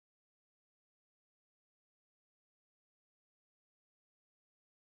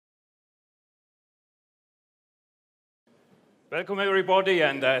Welcome everybody,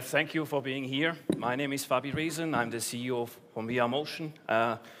 and thank you for being here. My name is Fabi Riesen. I'm the CEO from VR Motion.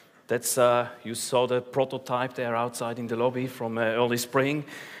 You saw the prototype there outside in the lobby from early spring.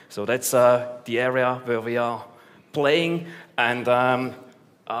 So that's the area where we are playing, and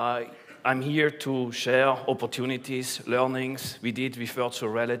I'm here to share opportunities, learnings we did with virtual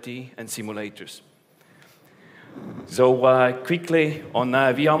reality and simulators. So quickly on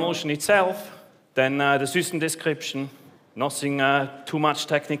VR Motion itself, then the system description. Nothing too much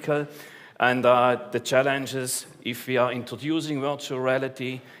technical, and the challenges if we are introducing virtual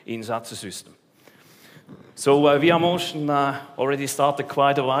reality in such a system. So VR Motion already started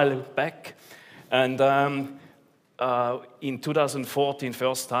quite a while back, and in 2014,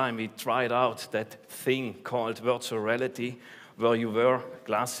 first time, we tried out that thing called virtual reality, where you wear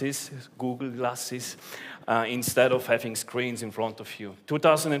glasses, Google glasses, instead of having screens in front of you.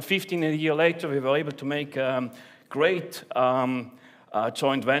 2015, a year later, we were able to make great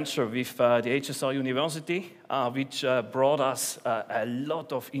joint venture with the EASA University, which brought us a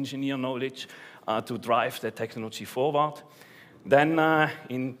lot of engineer knowledge to drive the technology forward. Then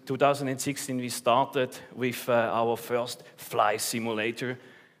in 2016, we started with our first fly simulator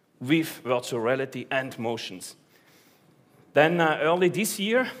with virtual reality and motions. Then early this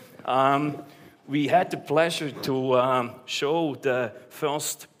year, we had the pleasure to show the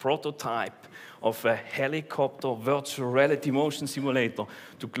first prototype of a helicopter virtual reality motion simulator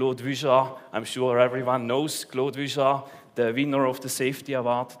to Claude Vuillard. I'm sure everyone knows Claude Vuillard, the winner of the safety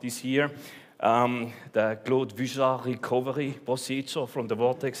award this year. The Claude Vuillard recovery procedure from the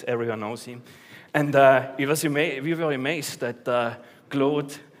vortex, everyone knows him. And we were amazed that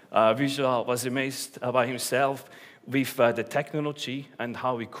Claude Vuillard was amazed by himself with the technology and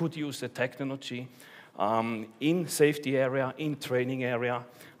how we could use the technology in safety area, in training area,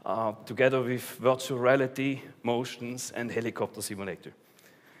 together with virtual reality, motions, and helicopter simulator.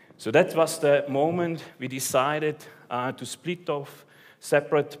 So that was the moment we decided to split off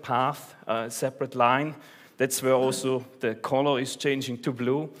separate path, separate line. That's where also the color is changing to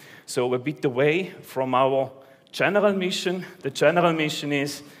blue. So a bit away from our general mission. The general mission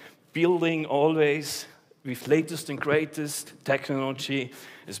is building always with latest and greatest technology,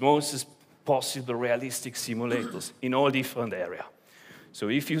 as most as possible realistic simulators in all different areas. So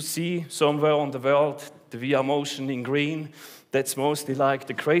if you see somewhere on the world the VR Motion in green, that's mostly like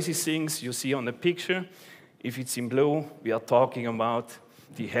the crazy things you see on the picture. If it's in blue, we are talking about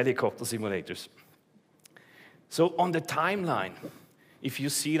the helicopter simulators. So on the timeline, if you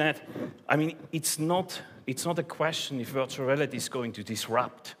see that, I mean, it's not a question if virtual reality is going to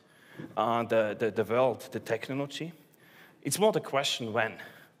disrupt the world, the technology. It's more the question when,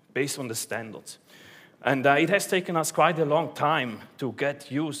 based on the standards. And it has taken us quite a long time to get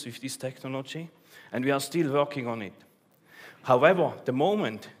used with this technology, and we are still working on it. However, the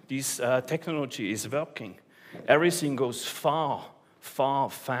moment this technology is working, everything goes far, far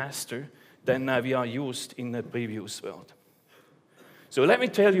faster than we are used in the previous world. So let me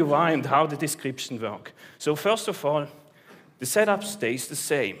tell you why and how the description works. So first of all, the setup stays the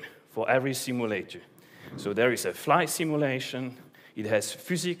same for every simulator. So there is a flight simulation, it has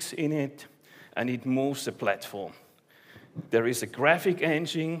physics in it, and it moves the platform. There is a graphic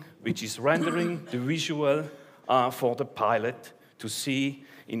engine which is rendering the visual for the pilot to see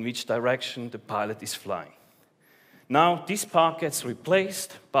in which direction the pilot is flying. Now, this part gets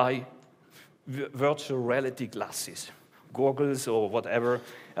replaced by virtual reality glasses, goggles or whatever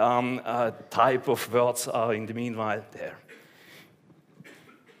type of words are in the meanwhile there.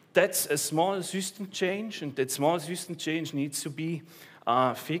 That's a small system change, and that small system change needs to be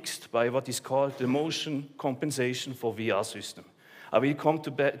fixed by what is called the motion compensation for VR system. I will come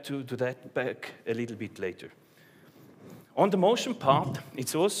to that back a little bit later. On the motion part,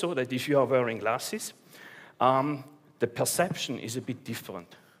 it's also that if you are wearing glasses, the perception is a bit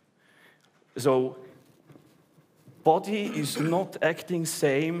different. So body is not acting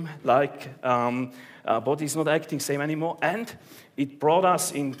same like body is not acting same anymore, and it brought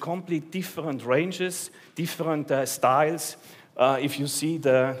us in complete different ranges, different styles. If you see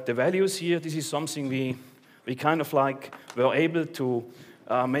the values here, this is something we kind of like were able to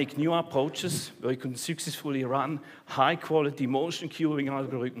make new approaches where we can successfully run high-quality motion curing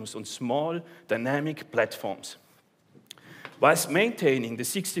algorithms on small dynamic platforms. Whilst maintaining the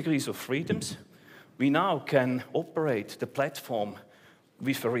 6 degrees of freedoms, we now can operate the platform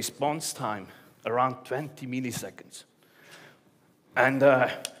with a response time around 20 milliseconds. And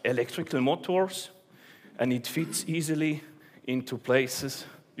electrical motors, and it fits easily into places.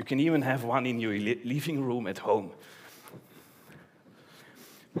 You can even have one in your living room at home.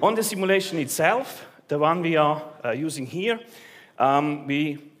 On the simulation itself, the one we are using here,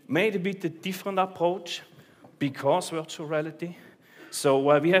 we made a bit a different approach because virtual reality.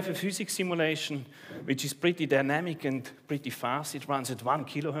 So we have a physics simulation which is pretty dynamic and pretty fast. It runs at 1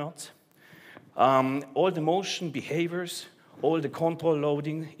 kilohertz. All the motion behaviors, all the control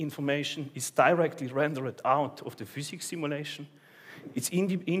loading information is directly rendered out of the physics simulation. It's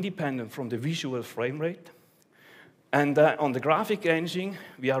independent from the visual frame rate. And on the graphic engine,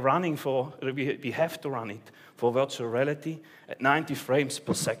 we have to run it for virtual reality at 90 frames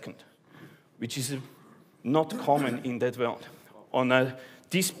per second, which is not common in that world. On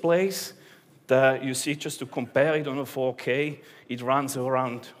displays, you see, just to compare it on a 4K, it runs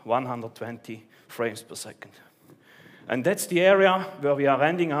around 120 frames per second. And that's the area where we are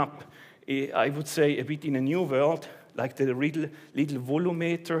ending up, I would say, a bit in a new world, like the little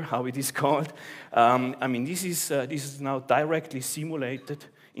volumeter, how it is called. I mean, this is now directly simulated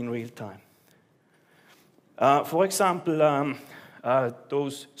in real time. For example,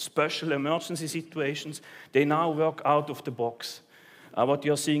 those special emergency situations, they now work out of the box. What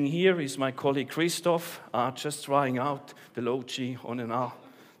you're seeing here is my colleague Christoph just trying out the low G on an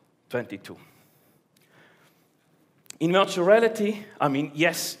R22. In virtual reality, I mean,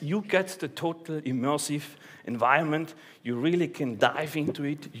 yes, you get the total immersive environment. You really can dive into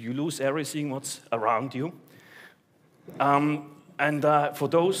it. You lose everything what's around you. For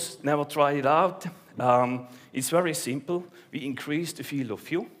those never tried it out, it's very simple. We increase the field of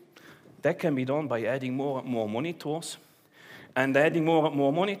view. That can be done by adding more and more monitors. And adding more and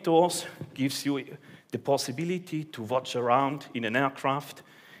more monitors gives you the possibility to watch around in an aircraft,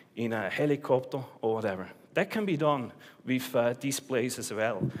 in a helicopter, or whatever. That can be done with displays as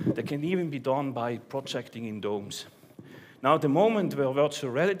well. That can even be done by projecting in domes. Now, the moment where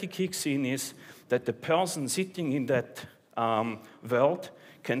virtual reality kicks in is that the person sitting in that world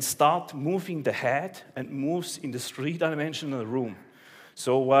can start moving the head and moves in the three-dimensional room.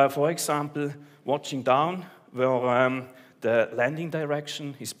 So, for example, watching down where the landing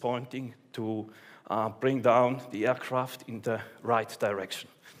direction is pointing to bring down the aircraft in the right direction.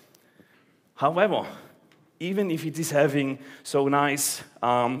 However, even if it is having so nice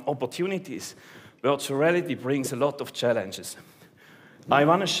opportunities, virtual reality brings a lot of challenges. I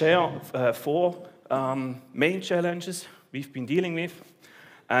want to share 4 main challenges we've been dealing with,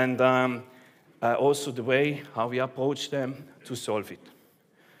 and also the way how we approach them to solve it.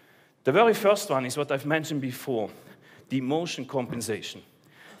 The very first one is what I've mentioned before, the motion compensation.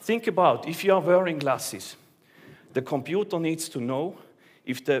 Think about if you are wearing glasses, the computer needs to know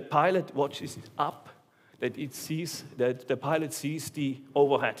if the pilot watches up, that the pilot sees the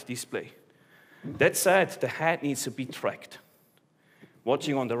overhead display. That said, the head needs to be tracked.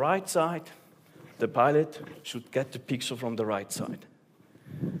 Watching on the right side, the pilot should get the picture from the right side.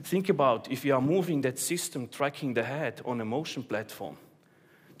 Think about if you are moving that system tracking the head on a motion platform.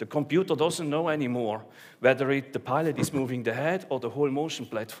 The computer doesn't know anymore whether the pilot is moving the head or the whole motion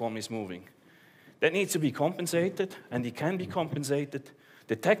platform is moving. That needs to be compensated, and it can be compensated.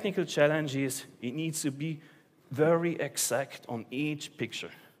 The technical challenge is it needs to be very exact on each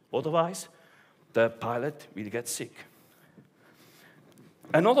picture. Otherwise, the pilot will get sick.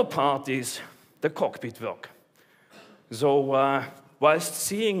 Another part is the cockpit work. So whilst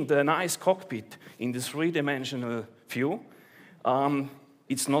seeing the nice cockpit in the three-dimensional view,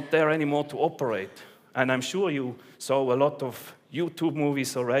 it's not there anymore to operate. And I'm sure you saw a lot of YouTube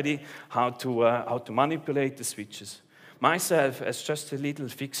movies already, how to manipulate the switches. Myself, as just a little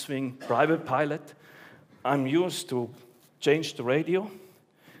fixed-wing private pilot, I'm used to change the radio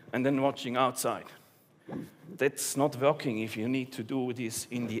and then watching outside. That's not working if you need to do this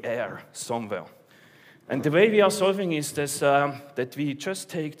in the air somewhere. And the way we are solving is this, that we just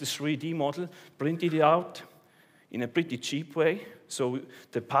take the 3D model, print it out in a pretty cheap way. So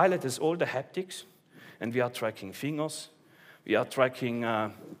the pilot has all the haptics, and we are tracking fingers. We are tracking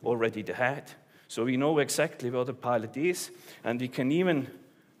already the head. So we know exactly where the pilot is, and we can even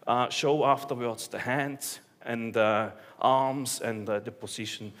show afterwards the hands and arms and the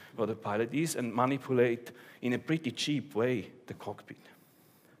position where the pilot is, and manipulate in a pretty cheap way the cockpit.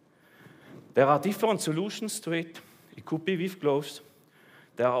 There are different solutions to it. It could be with gloves.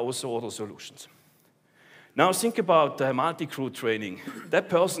 There are also other solutions. Now think about multi-crew training. That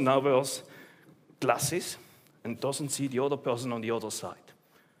person now wears glasses and doesn't see the other person on the other side.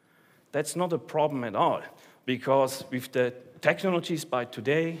 That's not a problem at all, because with the technologies by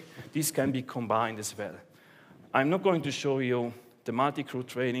today, this can be combined as well. I'm not going to show you the multi-crew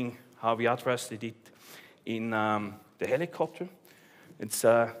training, how we addressed it in the helicopter. It's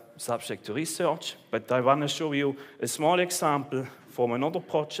subject to research, but I want to show you a small example from another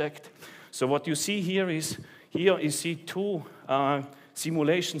project. So what you see here is, here you see two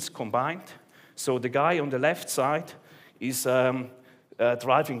simulations combined. So the guy on the left side is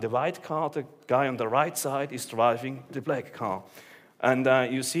driving the white car, the guy on the right side is driving the black car. And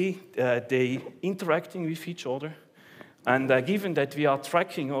you see they interacting with each other. And given that we are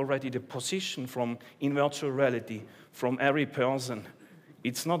tracking already the position in virtual reality from every person,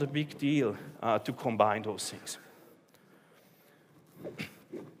 it's not a big deal to combine those things.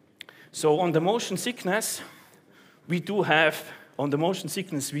 So on the motion sickness, we do have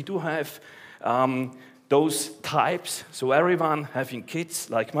those types. So everyone having kids,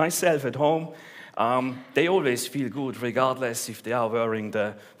 like myself at home, they always feel good regardless if they are wearing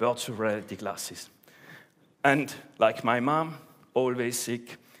the virtual reality glasses. And like my mom, always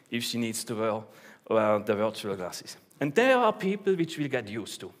sick if she needs to wear the virtual glasses. And there are people which will get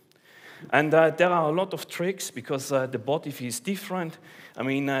used to. And there are a lot of tricks because the body feels different. I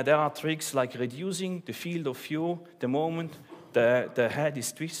mean, there are tricks like reducing the field of view the moment the head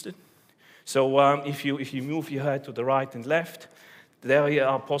is twisted. So if you move your head to the right and left, there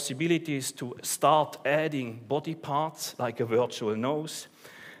are possibilities to start adding body parts like a virtual nose.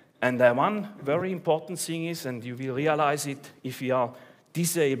 And one very important thing is, and you will realize it if you are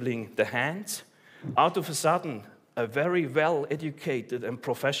disabling the hands, out of a sudden, a very well-educated and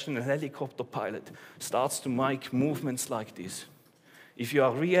professional helicopter pilot starts to make movements like this. If you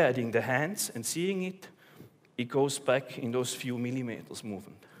are re-adding the hands and seeing it, it goes back in those few millimeters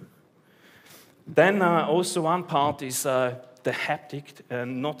movement. Then also one part is the haptic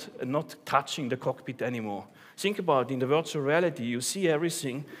and not touching the cockpit anymore. Think about it, in the virtual reality, you see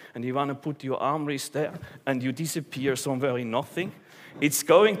everything and you want to put your armrest there and you disappear somewhere in nothing. It's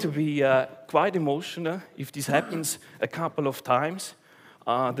going to be quite emotional if this happens a couple of times.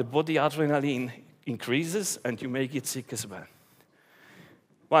 The body adrenaline increases and you make it sick as well.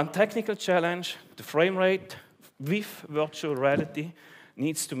 One technical challenge, the frame rate with virtual reality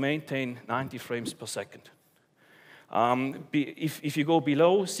needs to maintain 90 frames per second. If you go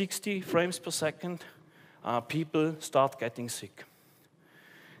below 60 frames per second, people start getting sick.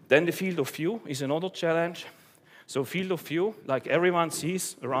 Then the field of view is another challenge. So field of view, like everyone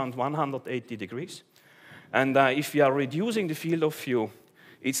sees, around 180 degrees. And if you are reducing the field of view,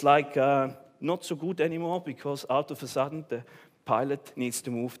 it's like not so good anymore because out of a sudden the pilot needs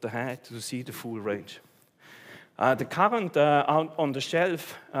to move the head to see the full range. The current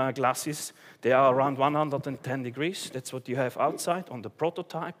on-the-shelf glasses, they are around 110 degrees. That's what you have outside on the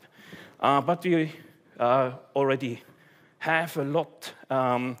prototype. But we already have a lot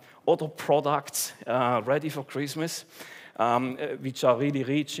other products ready for Christmas, which are really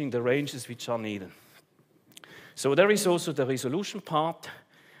reaching the ranges which are needed. So there is also the resolution part.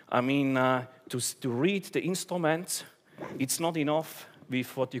 I mean, to read the instruments, it's not enough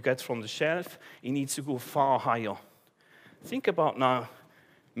with what you get from the shelf. It needs to go far higher. Think about now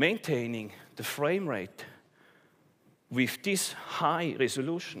maintaining the frame rate with this high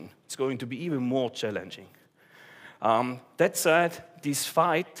resolution. It's going to be even more challenging. That said, this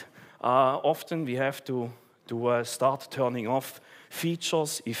fight, often we have to start turning off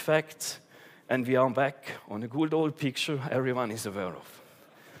features, effects, and we are back on a good old picture everyone is aware of.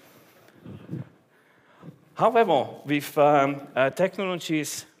 However, with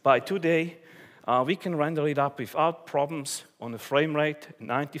technologies by today, we can render it up without problems on a frame rate,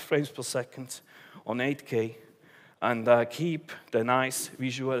 90 frames per second, on 8K, and keep the nice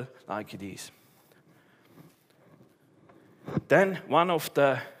visual like it is. Then one of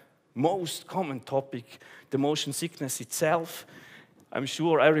the most common topic, the motion sickness itself. I'm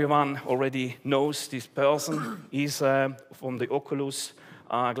sure everyone already knows this person. He's from the Oculus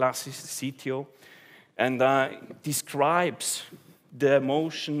glasses, the CTO, and describes the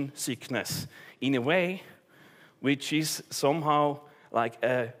motion sickness in a way which is somehow like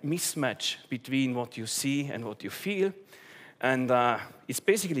a mismatch between what you see and what you feel. And it's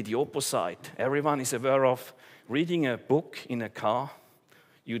basically the opposite. Everyone is aware of reading a book in a car.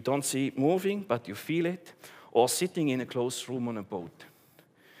 You don't see it moving, but you feel it, or sitting in a closed room on a boat.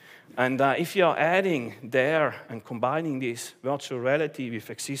 And if you are adding there and combining this virtual reality with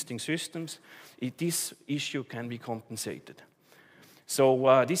existing systems, this issue can be compensated.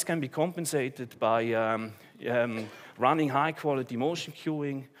 So this can be compensated by running high-quality motion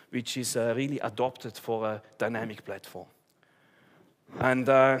cueing, which is really adopted for a dynamic platform. And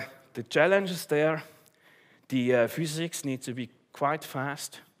the challenges there, the physics need to be quite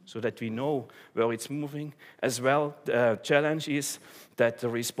fast so that we know where it's moving. As well, the challenge is that the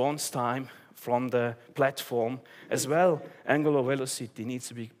response time from the platform, as well, angular velocity needs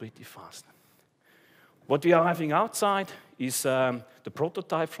to be pretty fast. What we are having outside is the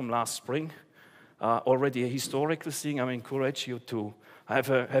prototype from last spring, already a historical thing. I encourage you to have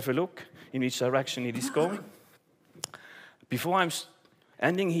a look in which direction it is going. Before I'm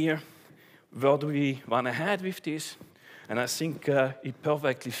ending here, where do we want to head with this? And I think it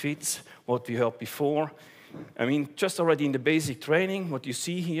perfectly fits what we heard before. Just already in the basic training, what you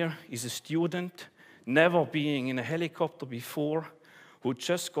see here is a student never being in a helicopter before, who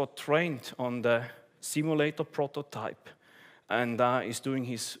just got trained on the simulator prototype and is doing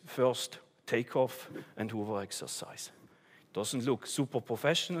his first takeoff and hover exercise. Doesn't look super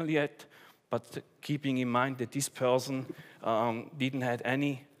professional yet, but keeping in mind that this person didn't have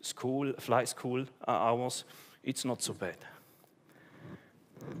any flight school hours, it's not so bad.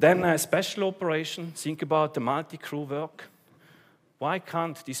 Then a special operation, think about the multi-crew work. Why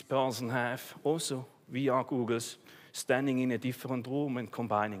can't this person have also VR goggles standing in a different room and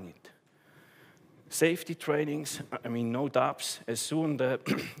combining it? Safety trainings, no doubts, as soon as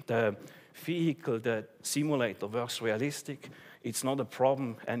the vehicle, the simulator works realistic, it's not a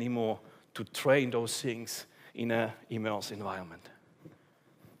problem anymore to train those things in an immersed environment.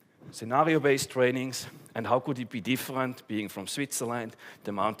 Scenario-based trainings, and how could it be different, being from Switzerland,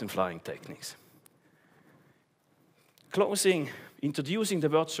 the mountain flying techniques. Closing, introducing the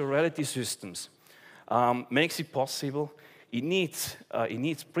virtual reality systems makes it possible. It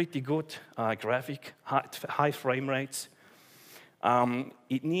needs pretty good graphic, high frame rates.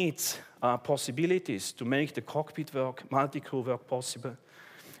 It needs possibilities to make the cockpit work, multi-crew work possible.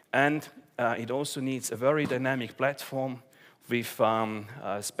 And it also needs a very dynamic platform with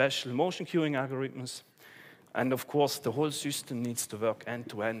special motion cueing algorithms. And of course, the whole system needs to work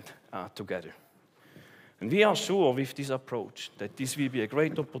end-to-end together. And we are sure with this approach that this will be a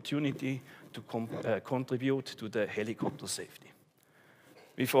great opportunity to contribute to the helicopter safety.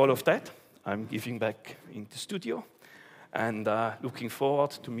 With all of that, I'm giving back in the studio and looking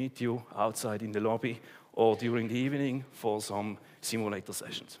forward to meet you outside in the lobby or during the evening for some simulator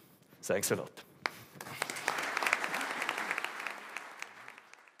sessions. Thanks a lot.